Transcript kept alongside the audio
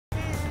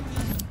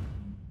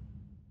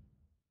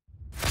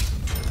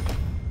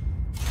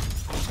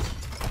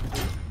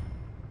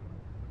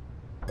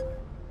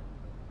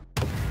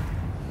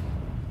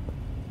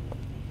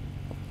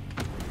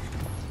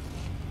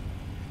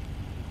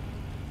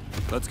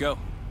Let's go.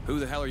 Who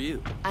the hell are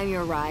you? I'm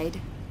your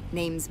ride.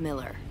 Name's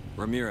Miller.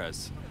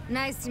 Ramirez.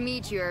 Nice to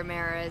meet you,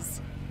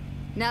 Ramirez.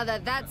 Now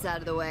that that's out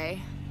of the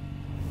way.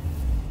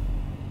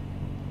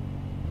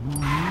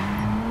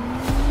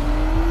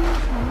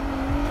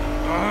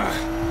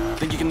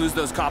 Think you can lose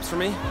those cops for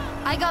me?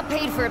 I got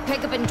paid for a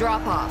pickup and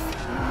drop-off.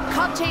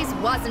 Cop chase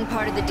wasn't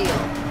part of the deal.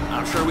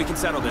 I'm sure we can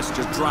settle this.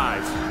 Just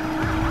drive.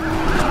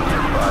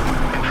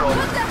 Control.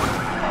 What the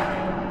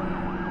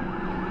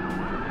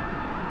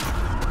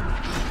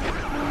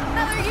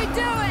hell are you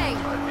doing?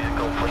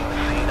 Vehicle fleeing the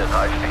scene at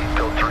high speed,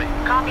 code 3.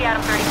 Copy,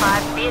 Adam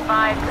 35. Be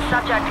advised, the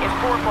subject is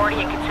 440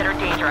 and considered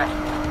dangerous.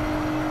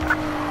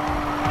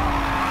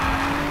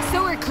 So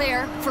we're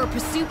clear for a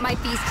pursuit my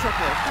fees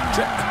triple.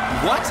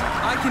 What?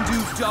 I can do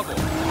double.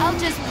 I'll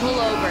just pull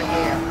over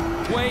here.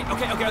 Wait,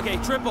 okay.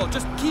 Triple.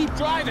 Just keep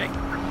driving.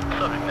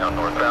 Subject now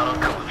northbound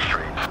on Coolidge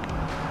Street.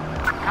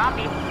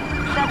 Copy.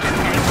 Subject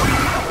heading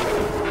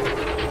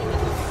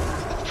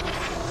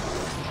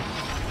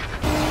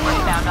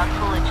westbound on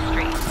Coolidge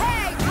Street.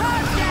 Hey,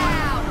 calm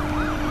down!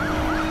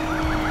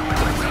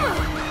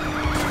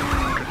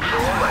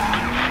 Control at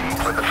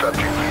QC with the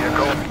subject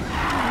vehicle.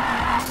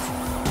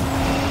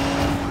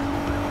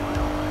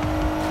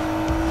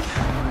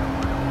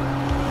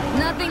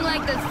 Nothing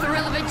like the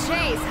thrill of a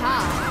chase,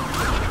 huh?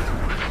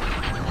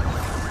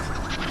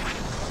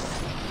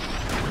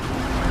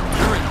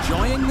 You're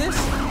enjoying this?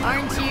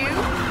 Aren't you?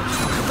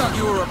 I thought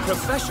you were a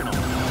professional.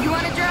 You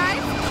want to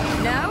drive?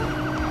 No?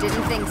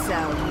 Didn't think so.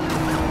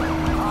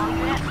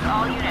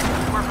 All units.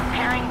 We're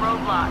preparing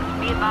roadblocks.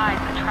 Be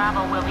advised, the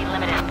travel will be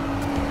limited.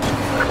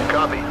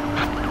 Copy.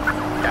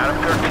 Adam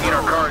 13,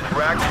 our car is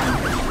wrecked.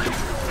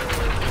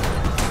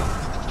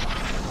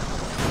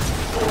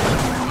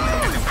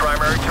 Using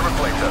primary to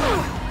replace us.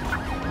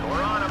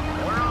 We're on him.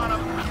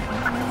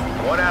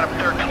 One Adam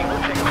 13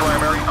 will take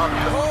primary on the...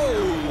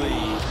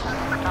 Holy!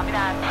 Copy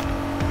that.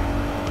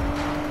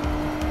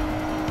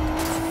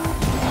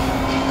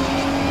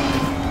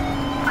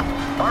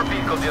 Our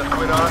vehicle just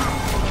quit on us.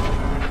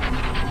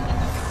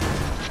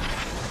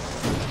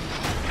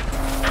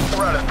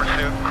 We're out of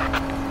pursuit.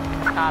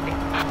 Copy.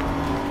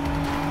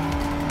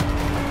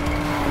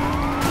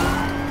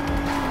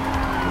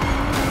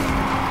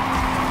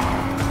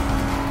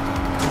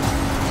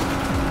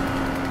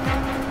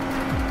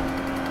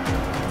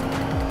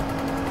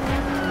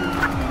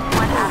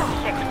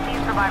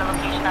 Provide a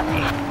location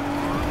update.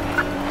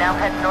 Now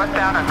head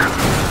northbound on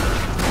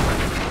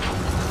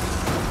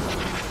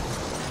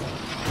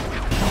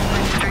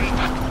Street.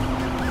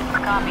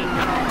 Copy.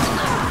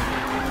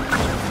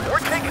 We're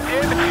taking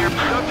damage here.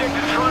 Subject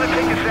is trying to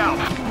take us out.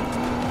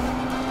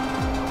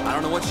 I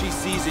don't know what she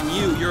sees in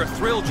you. You're a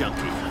thrill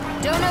junkie.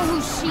 Don't know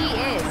who she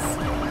is.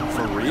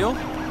 For real?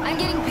 I'm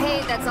getting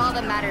paid, that's all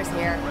that matters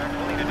here.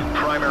 We need a new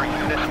primary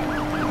unit.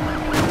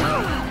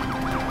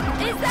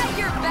 Is that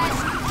your best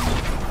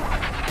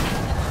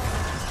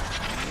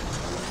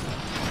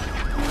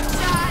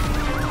shot?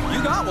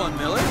 You got one,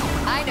 Miller.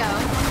 I know.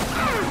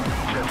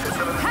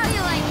 How do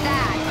you like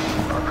that?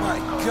 My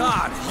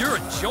God, you're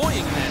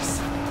enjoying this.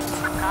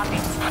 Copy.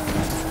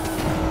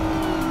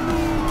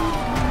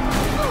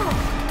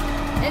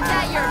 Is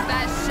that your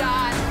best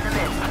shot?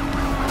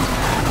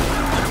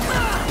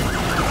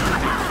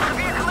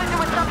 Severe collision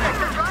with subject.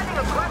 They're driving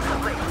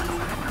aggressively.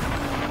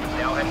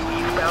 Now heading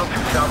eastbound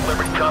through South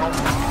Liberty Tunnel.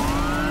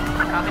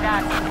 Copy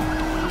that.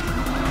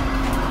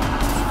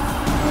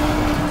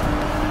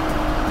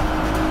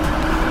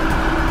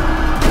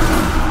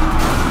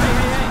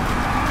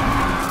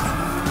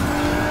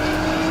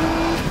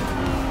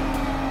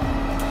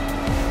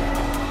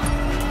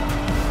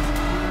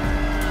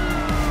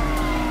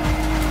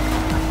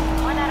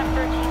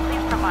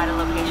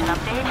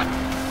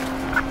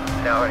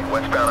 Now heading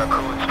westbound on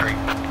Coolidge Street.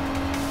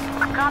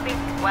 Copy.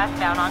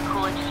 Westbound on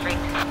Coolidge Street.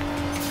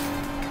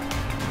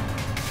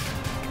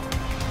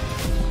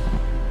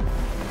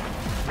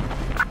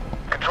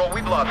 Control,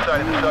 we've lost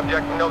sight of the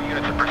subject. No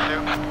units in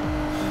pursuit.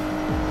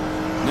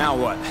 Now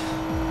what?